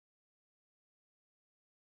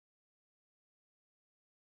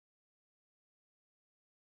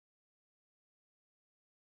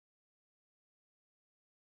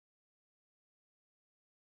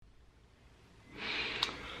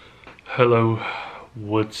Hello,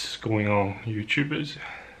 what's going on, YouTubers?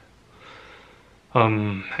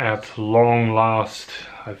 At long last,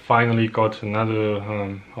 I finally got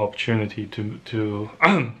another opportunity to to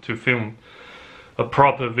film a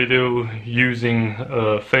proper video using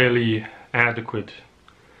fairly adequate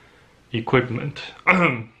equipment.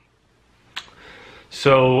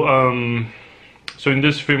 So in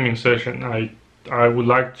this filming session, I would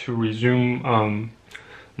like to resume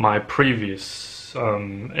my previous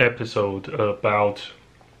episode about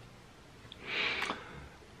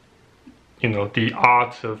the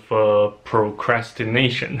art of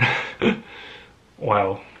procrastination.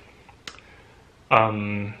 Well,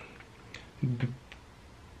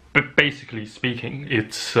 basically speaking,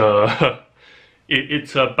 it's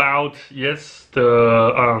it's about, yes,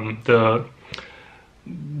 the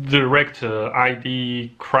direct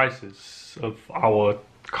ID crisis of our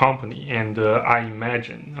company, and I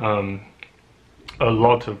imagine a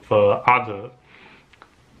lot of other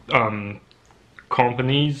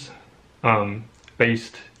companies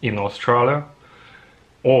based in Australia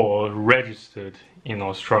or registered in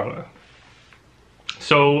Australia.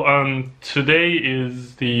 So today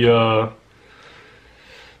is the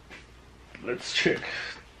let's check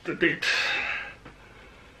the date.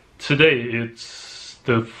 Today it's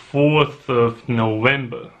the 4th of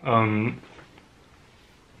November,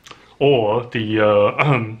 or the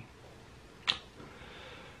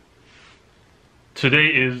today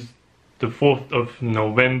is the 4th of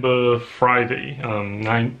November, Friday,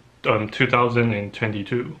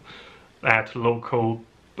 2022, at local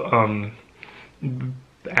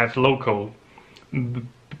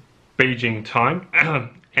Beijing time,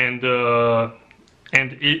 and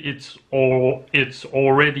it's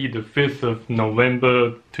already the 5th of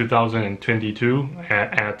November 2022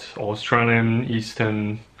 at Australian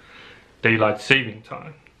Eastern Daylight Saving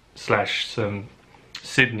Time /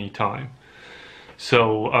 Sydney time.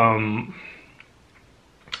 So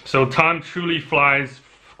so time truly flies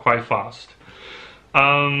quite fast.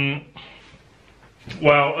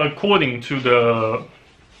 Well, according to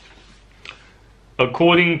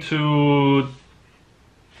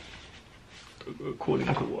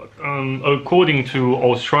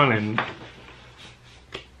Australian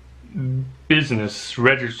Business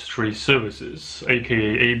Registry Services,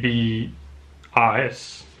 aka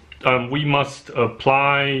ABRS, we must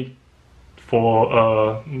apply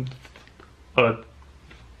for the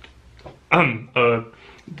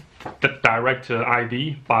director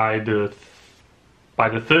ID by the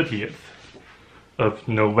 30th of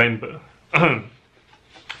November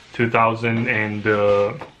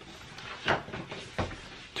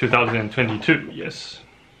 2022. Yes.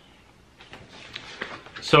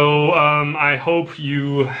 So I hope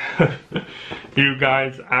you you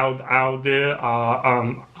guys out there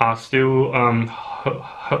are still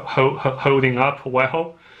holding up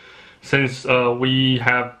well, since we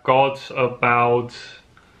have got about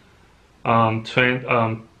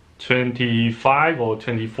 25 or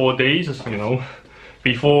 24 days,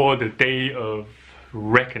 before the day of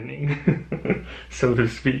reckoning, so to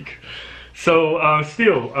speak. So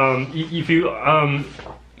still, if you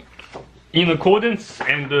in accordance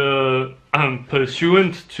and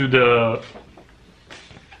pursuant to the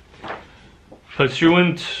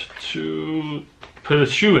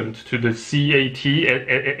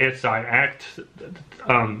CAT-SI Act,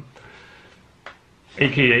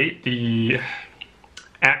 aka the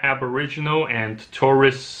Aboriginal and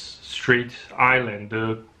Torres Strait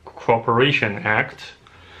Islander Corporation Act,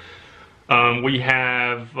 we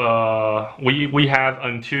have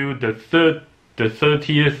until the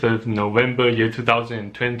 30th of November, year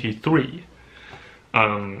 2023.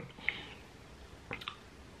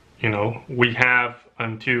 We have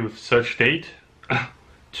until such date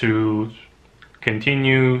to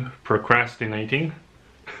continue procrastinating,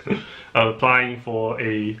 applying for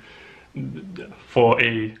a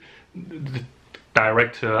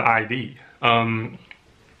director ID.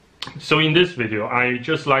 So in this video, I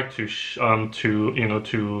just like to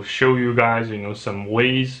show you guys some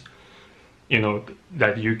ways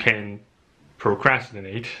that you can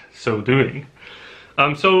procrastinate so doing.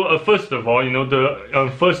 So first of all,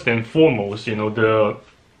 the first and foremost, the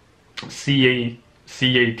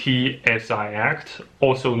CAT-SI Act,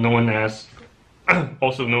 also known as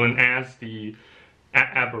the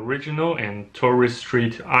Aboriginal and Torres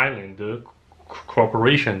Strait Islander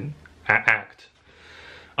Corporation Act.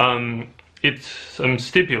 It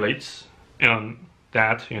stipulates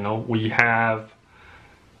that we have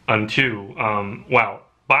until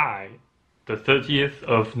by the 30th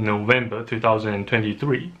of November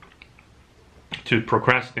 2023 to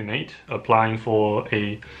procrastinate applying for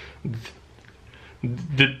a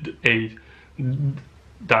a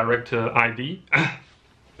director ID.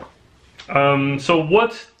 So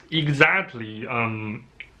what exactly,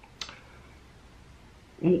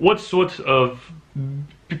 what sort of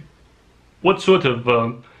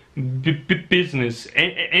business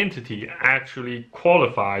entity actually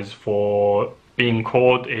qualifies for being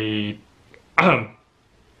called a cat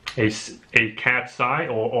sci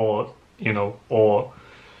or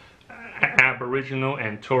Aboriginal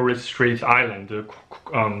and Torres Strait Islander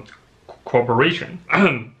corporation?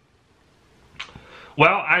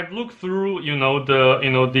 Well, I've looked through,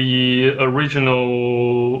 the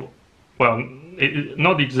original, well,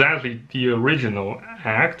 not exactly the original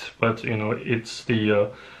act, but it's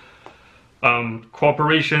the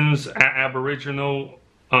corporations Aboriginal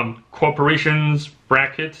corporations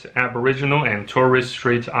bracket Aboriginal and Torres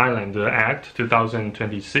Strait Islander Act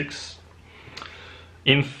 2026.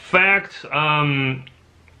 In fact,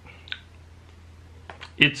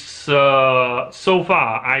 it's so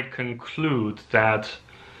far I conclude that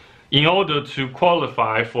in order to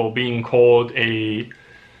qualify for being called a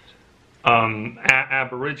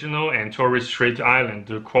Aboriginal and Torres Strait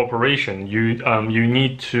Islander corporation, you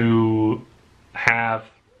need to have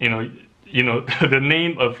the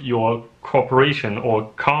name of your corporation or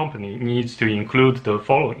company needs to include the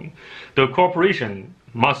following. The corporation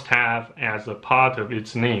must have as a part of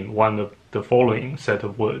its name one of the following set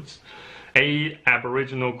of words: A.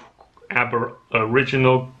 Aboriginal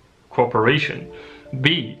corporation.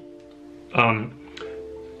 B.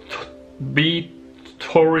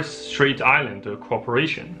 Torres Strait Islander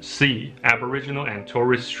Corporation. C. Aboriginal and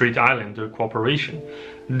Torres Strait Islander Corporation.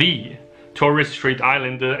 D. Torres Strait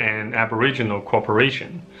Islander and Aboriginal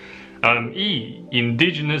Corporation. E.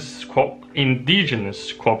 Indigenous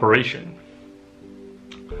Corporation.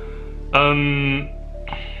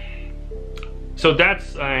 So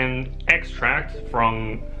that's an extract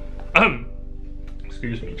from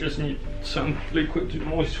excuse me, just need some liquid to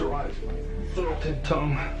moisturize my throat and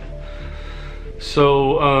tongue.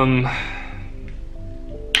 So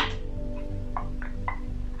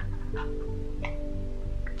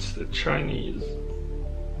it's the Chinese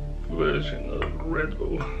version of Red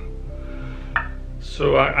Bull.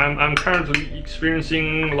 So I'm currently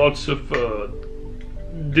experiencing lots of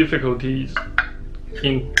difficulties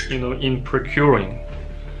in procuring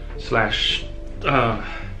slash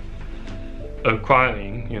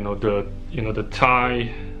acquiring the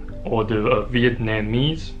Thai or the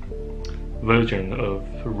Vietnamese version of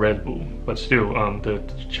Red Bull, but still the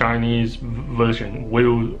Chinese version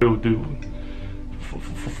will do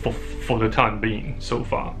for the time being so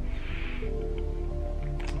far.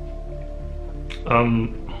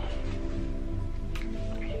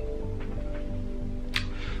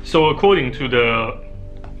 So according to the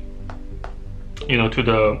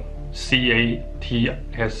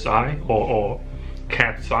CATSI or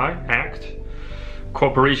CATSI Act,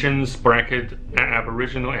 Corporations bracket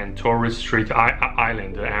Aboriginal and Torres Strait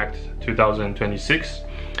Islander Act 2026,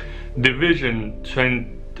 Division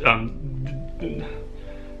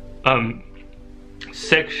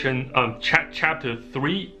Section Chapter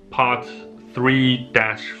 3 Part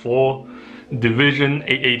 3-4, Division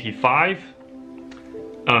 85,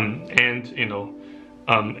 and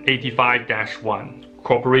 85-1,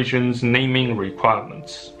 Corporations Naming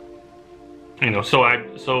Requirements. So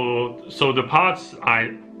the parts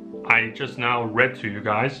I just now read to you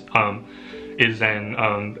guys is an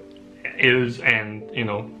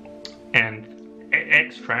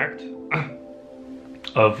extract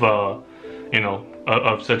of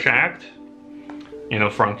such act,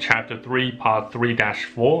 from Chapter 3 Part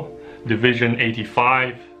 3-4, Division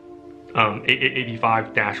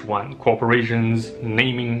 85-1, Corporations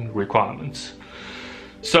Naming Requirements.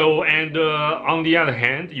 So, and on the other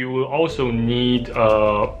hand, you will also need,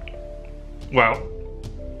 well,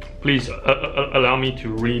 please allow me to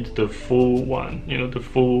read the full one, the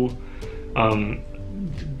full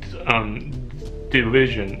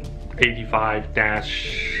Division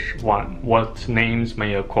 85-1, what names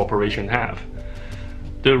may a corporation have.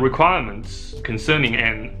 The requirements concerning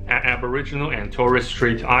an Aboriginal and Torres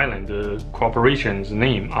Strait Islander corporation's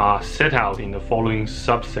name are set out in the following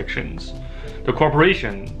subsections. The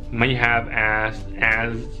corporation may have as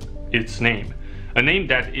its name a name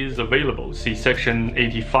that is available, see section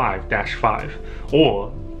 85-5,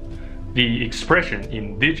 or the expression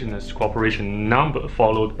Indigenous Corporation Number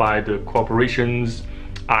followed by the corporation's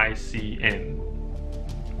ICN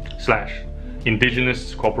 /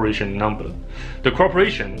 Indigenous Corporation Number. The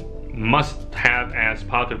corporation must have as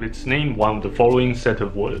part of its name one of the following set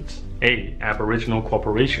of words: A. Aboriginal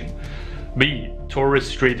Corporation. B. Torres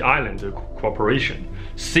Strait Islander Corporation.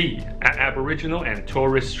 C. Aboriginal and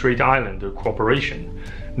Torres Strait Islander Corporation.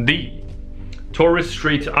 D. Torres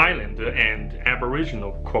Strait Islander and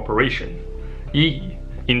Aboriginal Corporation. E.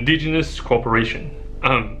 Indigenous Corporation.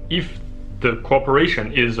 If the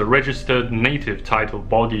corporation is a registered native title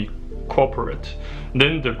body corporate,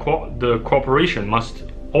 then the corporation must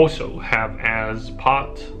also have as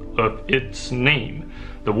part of its name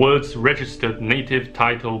the words registered native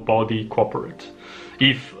title body corporate.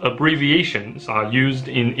 If abbreviations are used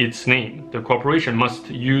in its name, the corporation must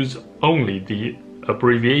use only the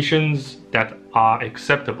abbreviations that are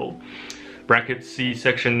acceptable. Bracket C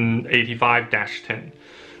section 85-10.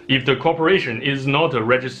 If the corporation is not a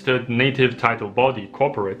registered native title body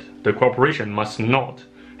corporate, the corporation must not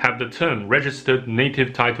have the term registered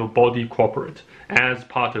native title body corporate as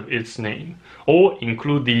part of its name, or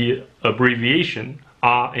include the abbreviation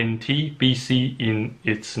RNTBC in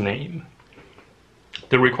its name.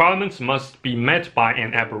 The requirements must be met by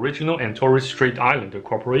an Aboriginal and Torres Strait Islander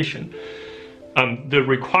corporation. The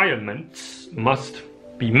requirements must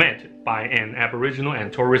be met by an Aboriginal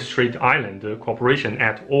and Torres Strait Islander corporation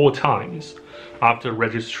at all times after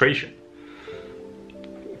registration.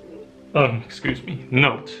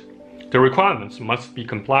 Note: the requirements must be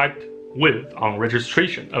complied with on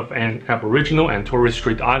registration of an Aboriginal and Torres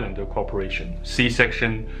Strait Islander corporation. See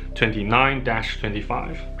section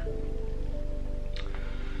 29-25.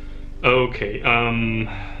 Okay,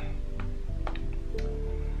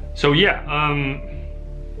 so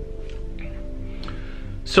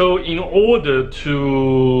in order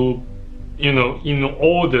to, in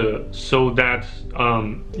order so that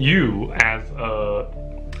you as a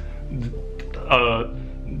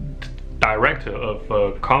director of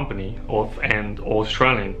a company, of an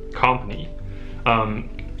Australian company,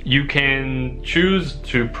 you can choose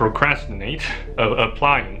to procrastinate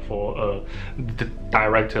applying for a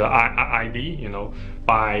director ID,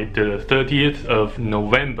 by the 30th of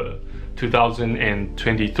November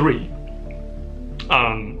 2023.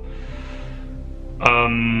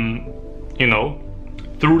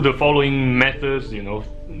 Through the following methods.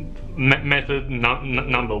 Method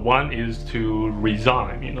number one is to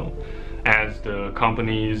resign, as the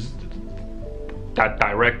company's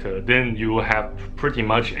director. Then you have pretty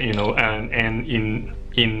much, an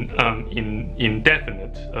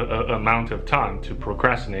indefinite amount of time to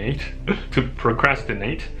procrastinate,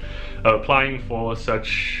 applying for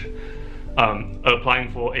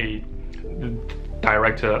a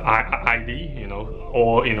director ID,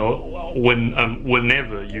 or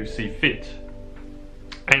whenever you see fit.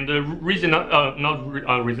 And the reason,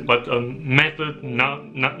 method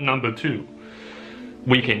number two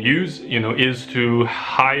we can use, is to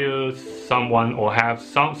hire someone or have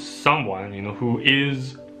someone, who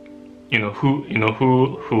is, who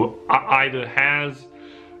either has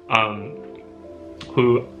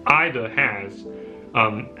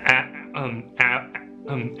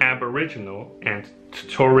Aboriginal and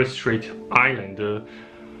Torres Strait Islander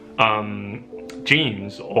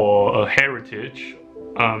genes or a heritage,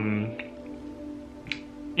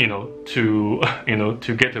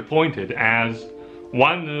 to get appointed as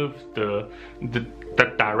one of the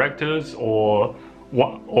directors or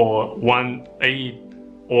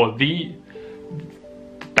the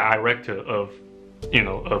director of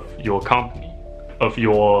your company, of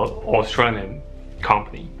your Australian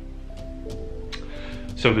company,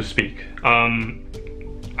 so to speak.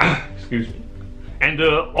 Excuse me. And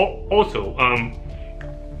also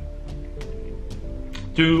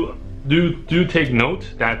do take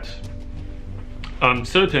note that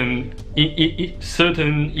certain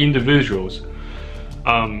individuals,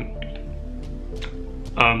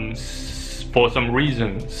 for some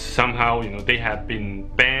reason, somehow, they have been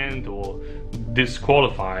banned or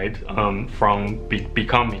disqualified from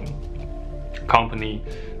becoming company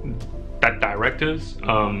directors.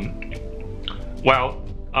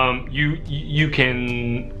 You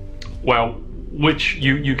can, which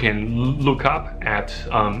you can look up at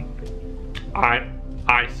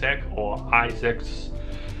ISEC or ISEC's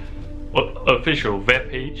official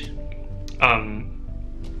webpage,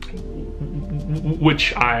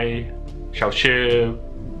 which I shall share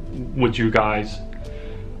with you guys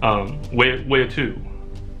where to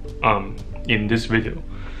in this video.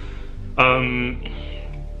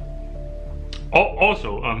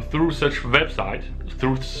 Also, through such website,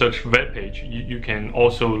 through such webpage, you can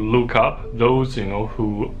also look up those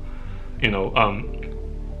who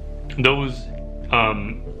those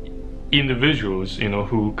individuals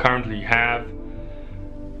who currently have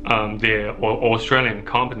their Australian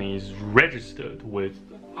companies registered with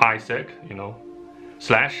ISEC,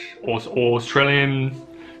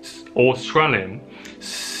 / Australian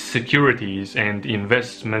Securities and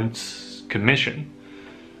Investments Commission.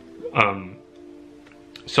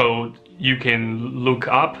 So you can look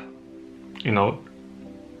up,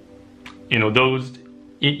 those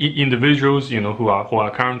individuals, who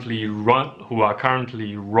are currently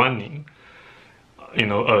running,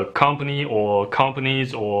 a company or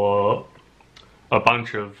companies or a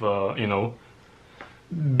bunch of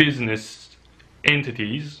business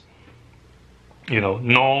entities,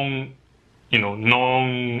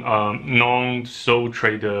 non-sole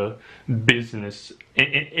trader business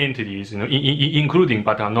entities, including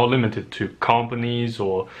but are not limited to companies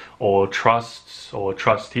or trusts or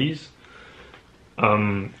trustees,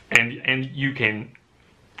 and you can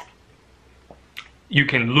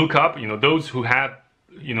look up, those who have,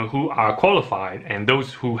 who are qualified and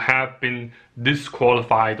those who have been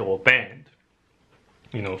disqualified or banned,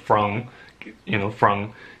 from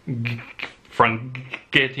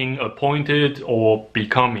getting appointed or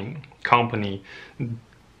becoming company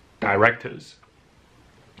directors,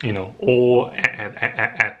 all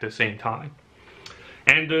at the same time.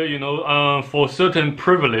 And for certain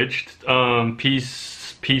privileged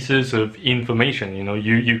pieces of information,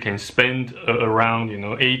 you can spend around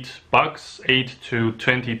 $8 to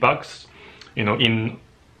 $20, in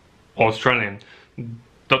Australian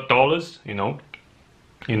dollars, on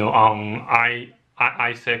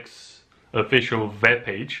ISEC's official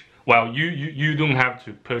webpage. Well, you don't have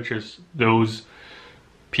to purchase those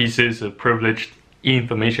pieces of privileged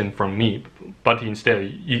information from me, but instead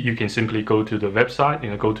you can simply go to the website,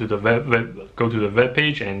 go to the web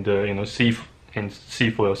page and see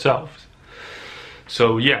for yourself.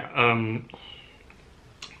 So yeah,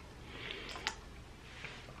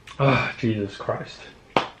 Jesus Christ.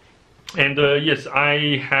 And yes,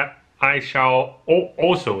 I shall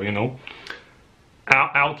also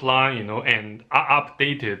outline an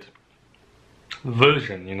updated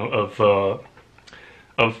version of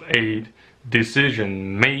a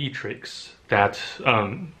decision matrix that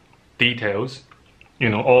details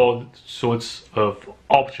all sorts of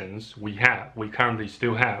options we currently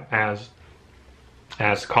still have as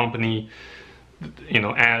company,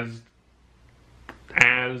 as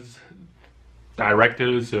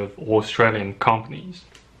directors of Australian companies.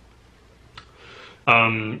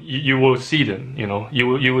 You will see them,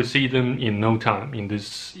 you will see them in no time in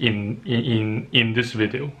this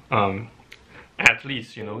video. At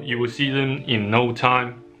least, you will see them in no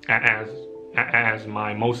time as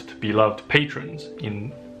my most beloved patrons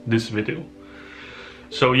in this video.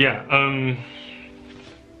 So yeah,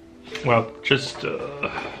 well, just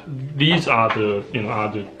these are the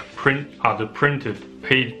printed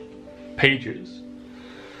pages.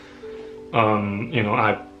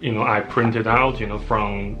 I printed out,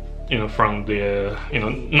 from the,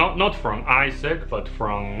 not from ISEC, but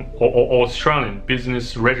from Australian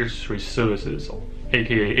Business Registry Services,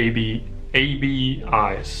 aka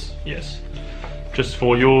ABIS. Yes, just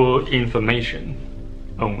for your information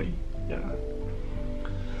only. Yeah.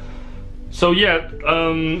 So yeah,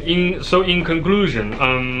 in conclusion,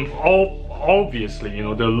 obviously,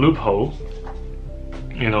 the loophole,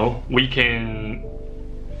 we can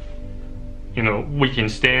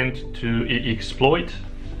stand to exploit,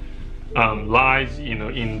 lies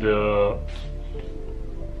in the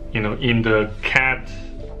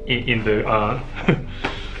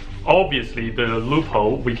obviously the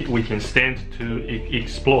loophole we can stand to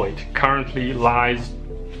exploit currently lies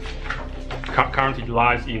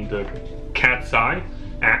in the Cat's Eye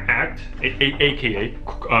Act, aka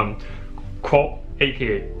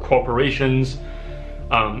corporations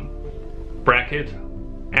bracket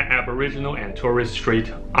Aboriginal and Torres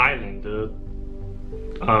Strait Islander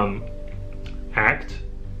Act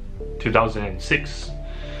 2006.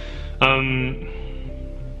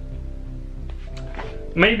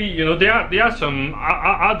 Maybe there are some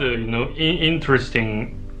other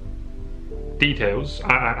interesting details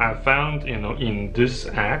I found in this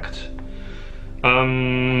act.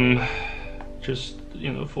 Just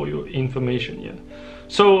for your information. Yeah.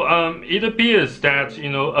 So it appears that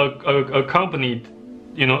a company,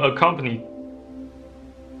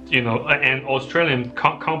 an Australian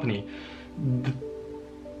company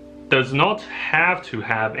does not have to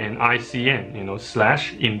have an ICN,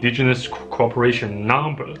 / Indigenous Corporation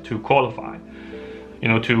number to qualify,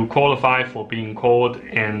 for being called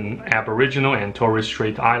an Aboriginal and Torres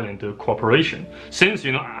Strait Islander corporation. Since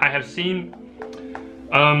I have seen,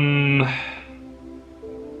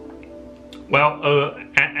 well,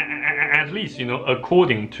 at least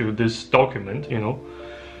according to this document,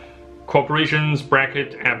 Corporations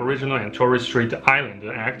bracket Aboriginal and Torres Strait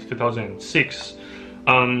Islander Act 2006.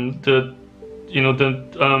 The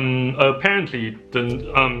apparently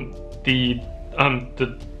the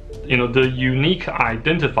unique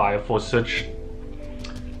identifier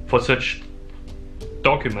for such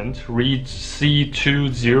document reads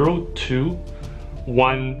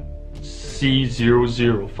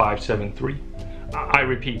C2021C00573. I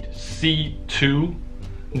repeat,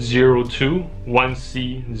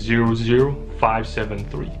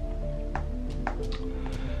 C2021C00573.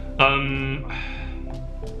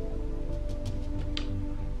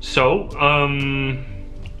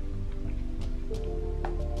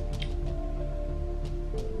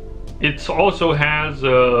 It also has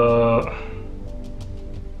a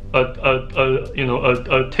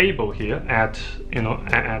table here at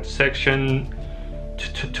section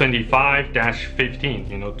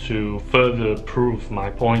 25-15, to further prove my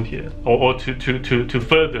point here, or to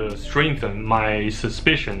further strengthen my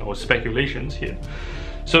suspicion or speculations here.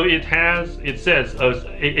 So it says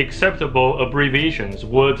acceptable abbreviations,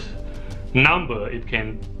 word number, it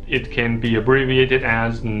can be abbreviated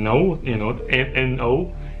as NO,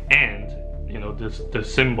 NO, and the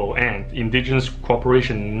symbol and indigenous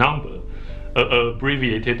corporation number,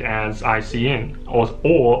 abbreviated as ICN, or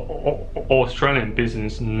Australian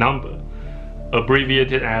business number,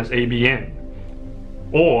 abbreviated as ABN,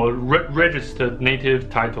 or registered native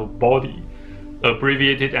title body,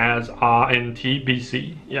 abbreviated as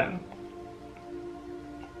RNTBC. Yeah.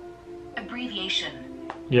 Abbreviation.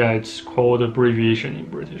 Yeah, it's called abbreviation in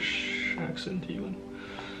British accent even.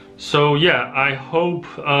 So yeah, I hope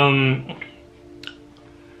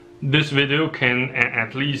this video can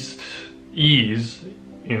at least ease,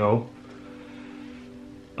 your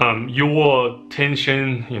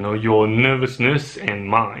tension, your nervousness and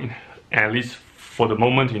mine, at least for the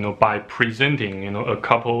moment, by presenting, a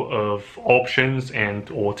couple of options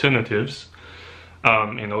and alternatives,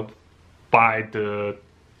 by the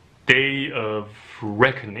day of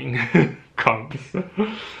reckoning comes.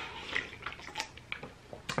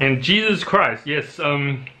 And Jesus Christ, yes,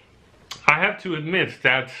 I have to admit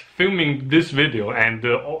that filming this video and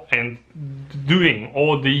doing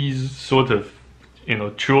all these sort of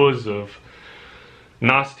chores of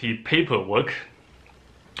nasty paperwork,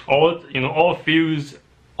 all feels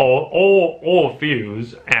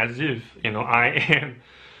as if I am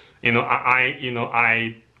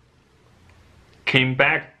I came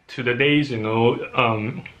back to the days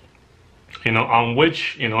on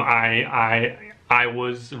which I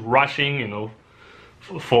was rushing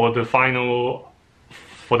for the final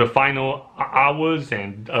hours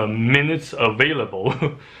and minutes available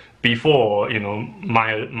before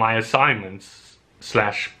my assignments /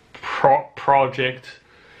 project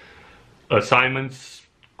assignments,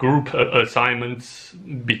 group assignments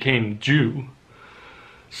became due.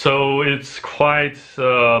 So it's quite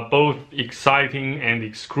both exciting and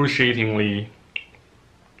excruciatingly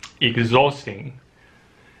exhausting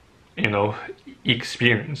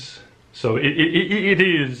experience. So it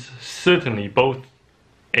is certainly both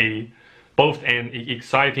an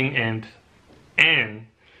exciting and an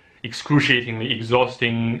excruciatingly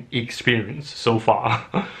exhausting experience so far.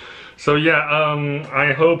 So yeah,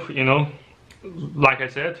 I hope like I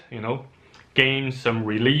said, gain some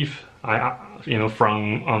relief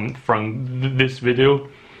from this video.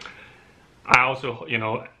 I also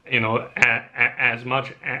as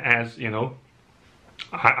much as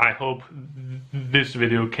I hope this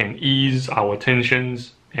video can ease our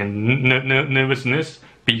tensions and nervousness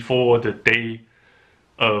before the day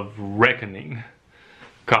of reckoning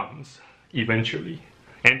comes eventually.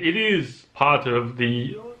 And it is part of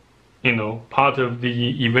the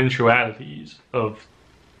eventualities of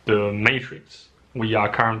the matrix we are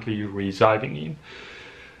currently residing in,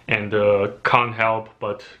 and can't help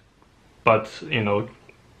but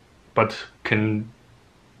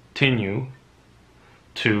continue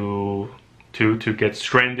to get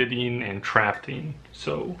stranded in and trapped in.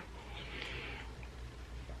 So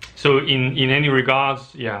in any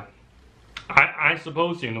regards, yeah, I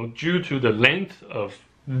suppose due to the length of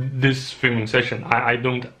this filming session, I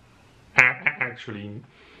don't actually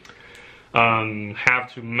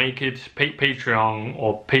have to make it Patreon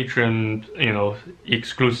or Patreon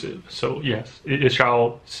exclusive. So yes, it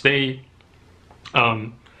shall stay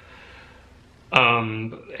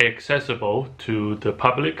accessible to the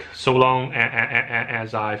public, so long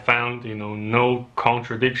as I found no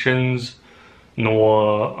contradictions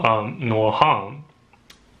nor harm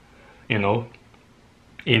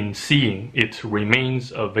in seeing it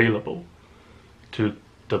remains available to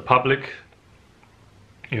the public.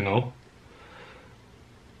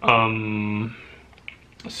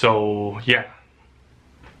 So yeah,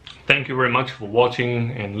 thank you very much for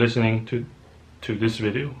watching and listening to this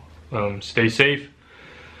video. stay safe.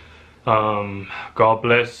 God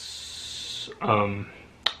bless. Au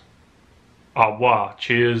revoir.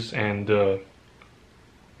 Cheers, and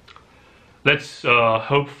let's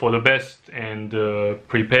hope for the best and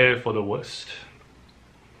prepare for the worst.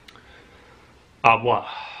 Au revoir.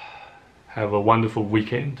 Have a wonderful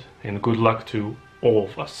weekend and good luck to all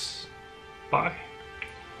of us. Bye.